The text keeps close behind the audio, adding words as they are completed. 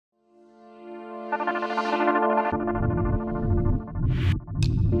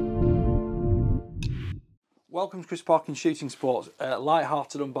Welcome to Chris Parkin Shooting Sports.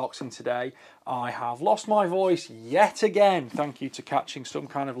 Light-hearted unboxing today. I have lost my voice yet again. Thank you to catching some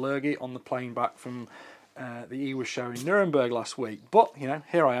kind of lurgy on the plane back from the EWA show in Nuremberg last week. But, you know,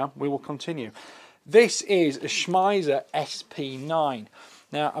 here I am. We will continue. This is a Schmeisser SP-9.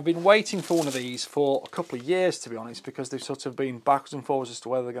 Now, I've been waiting for one of these for a couple of years, to be honest, because they've sort of been backwards and forwards as to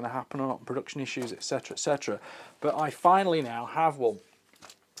whether they're going to happen or not, production issues, etc., etc. But I finally now have one.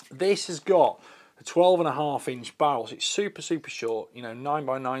 This has got a 12.5-inch barrel. So it's super short, you know,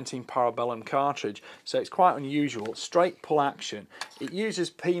 9x19 parabellum cartridge, so it's quite unusual. Straight pull action. It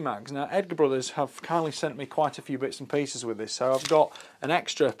uses PMags. Now Edgar Brothers have kindly sent me quite a few bits and pieces with this, so I've got an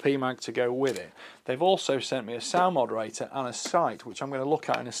extra PMag to go with it. They've also sent me a sound moderator and a sight, which I'm going to look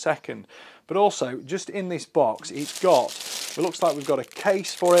at in a second. But also, just in this box, it looks like we've got a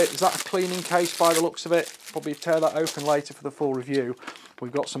case for it. Is that a cleaning case by the looks of it? Probably tear that open later for the full review.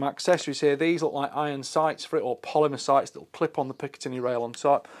 We've got some accessories here. These look like iron sights for it, or polymer sights that will clip on the Picatinny rail on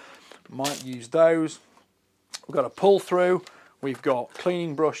top. Might use those. We've got a pull through. We've got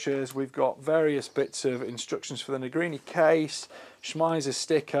cleaning brushes. We've got various bits of instructions for the Negrini case. Schmeisser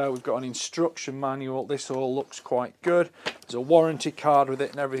sticker. We've got an instruction manual. This all looks quite good. There's a warranty card with it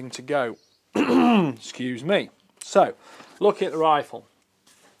and everything to go. Excuse me. So, looking at the rifle.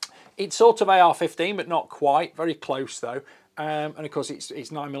 It's sort of AR-15, but not quite. Very close though. And of course it's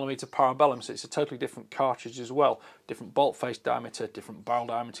 9mm parabellum, so it's a totally different cartridge as well. Different bolt face diameter, different barrel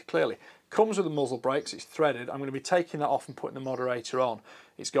diameter clearly. Comes with the muzzle brakes, it's threaded. I'm going to be taking that off and putting the moderator on.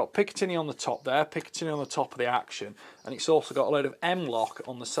 It's got Picatinny on the top there, Picatinny on the top of the action, and it's also got a load of M-lock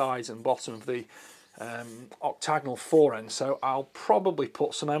on the sides and bottom of the octagonal forend, so I'll probably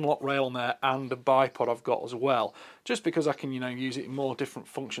put some M-lock rail on there and a bipod I've got as well, just because I can, you know, use it in more different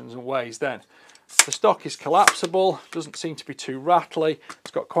functions and ways then. The stock is collapsible, doesn't seem to be too rattly.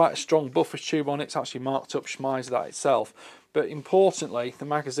 It's got quite a strong buffer tube on it. It's actually marked up Schmeisser that itself. But importantly, the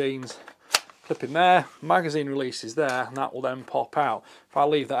magazine's clipping there, magazine release is there, and that will then pop out. If I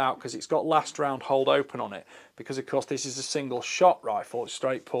leave that out, because it's got last round hold open on it, because of course this is a single shot rifle, it's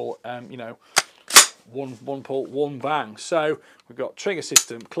straight pull, you know, one pull, one bang. So we've got trigger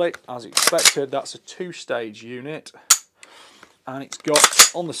system click as expected. That's a 2-stage unit. And it's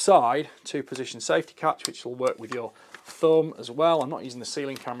got on the side 2-position safety catch, which will work with your thumb as well. I'm not using the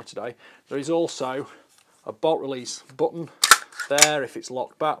ceiling camera today. There is also a bolt release button there if it's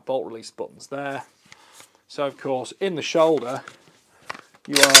locked back, bolt release buttons there. So of course in the shoulder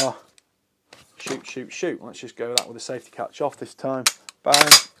you are shoot. Let's just go with that with the safety catch off this time.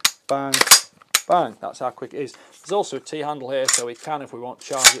 Bang, bang, bang. That's how quick it is. There's also a T-handle here, so we can, if we want,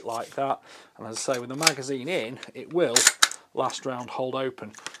 charge it like that. And as I say, with the magazine in, it will last round hold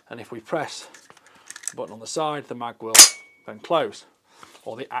open, and if we press the button on the side, the mag will then close,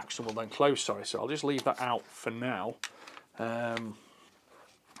 or the action will then close, sorry. So I'll just leave that out for now. In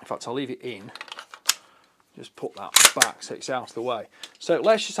fact, I'll leave it in, just put that back so it's out of the way. So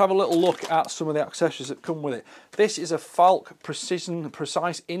let's just have a little look at some of the accessories that come with it. This is a Falk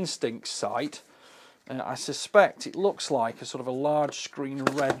Precise Instinct sight. I suspect it looks like a sort of a large screen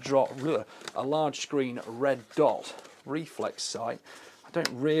red dot reflex sight. I don't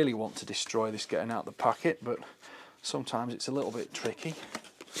really want to destroy this getting out the packet, but sometimes it's a little bit tricky.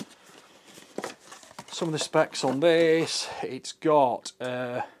 Some of the specs on this: it's got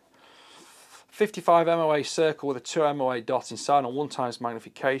 55 MOA circle with a 2 MOA dot inside on 1x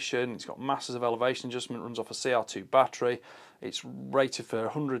magnification. It's got masses of elevation adjustment, runs off a CR2 battery. It's rated for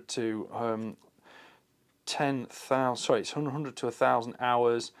 100 to 10,000. Sorry, it's 100 to 1,000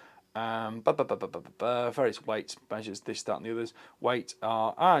 hours. Various weights, measures, this, that and the others. Weight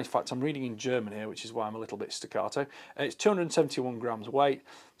are, in fact I'm reading in German here, which is why I'm a little bit staccato. It's 271 grams weight,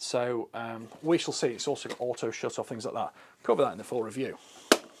 so we shall see. It's also got auto shut off, things like that. Cover that in the full review.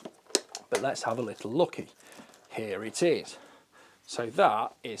 But let's have a little looky. Here it is. So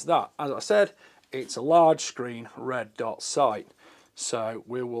that is that. As I said, it's a large screen red dot sight. So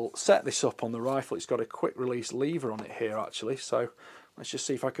we will set this up on the rifle. It's got a quick release lever on it here actually, so let's just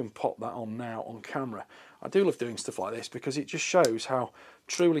see if I can pop that on now on camera. I do love doing stuff like this because it just shows how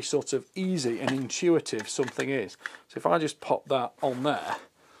truly sort of easy and intuitive something is. So if I just pop that on there,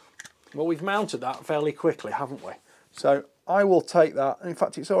 well, we've mounted that fairly quickly, haven't we? So I will take that, in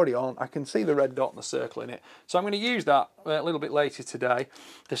fact it's already on, I can see the red dot and the circle in it. So I'm going to use that a little bit later today.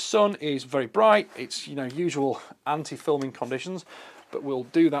 The sun is very bright, it's, you know, usual anti-filming conditions, but we'll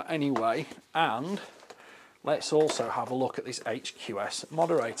do that anyway. And let's also have a look at this HQS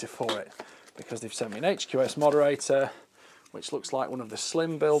moderator for it, because they've sent me an HQS moderator, which looks like one of the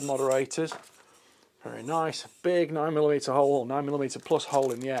slim build moderators. Very nice, big 9mm hole, or 9mm plus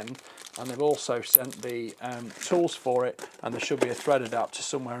hole in the end, and they've also sent the tools for it, and there should be a thread adapter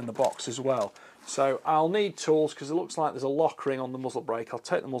somewhere in the box as well. So I'll need tools because it looks like there's a lock ring on the muzzle brake. I'll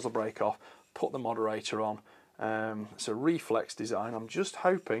take the muzzle brake off, put the moderator on. It's a reflex design. I'm just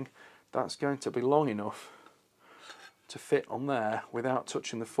hoping that's going to be long enough to fit on there without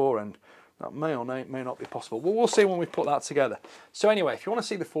touching the fore end. That may or may not be possible. Well, we'll see when we put that together. So anyway, if you want to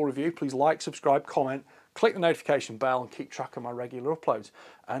see the full review, please like, subscribe, comment, click the notification bell and keep track of my regular uploads.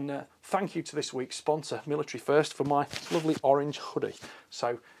 And thank you to this week's sponsor, Military First, for my lovely orange hoodie.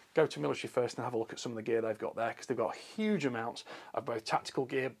 So go to Military First and have a look at some of the gear they've got there, because they've got huge amounts of both tactical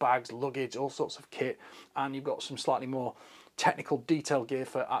gear, bags, luggage, all sorts of kit, and you've got some slightly more technical detailed gear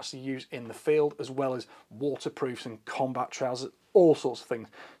for actually use in the field, as well as waterproofs and combat trousers, all sorts of things.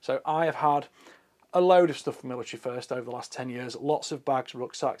 So I have had a load of stuff from Military First over the last 10 years, lots of bags,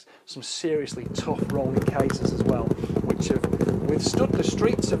 rucksacks, some seriously tough rolling cases as well, which have withstood the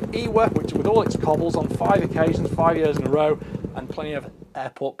streets of Ewa, which with all its cobbles, on 5 occasions, 5 years in a row, and plenty of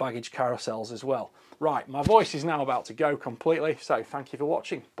airport baggage carousels as well. Right, my voice is now about to go completely, so thank you for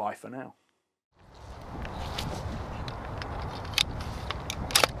watching. Bye for now.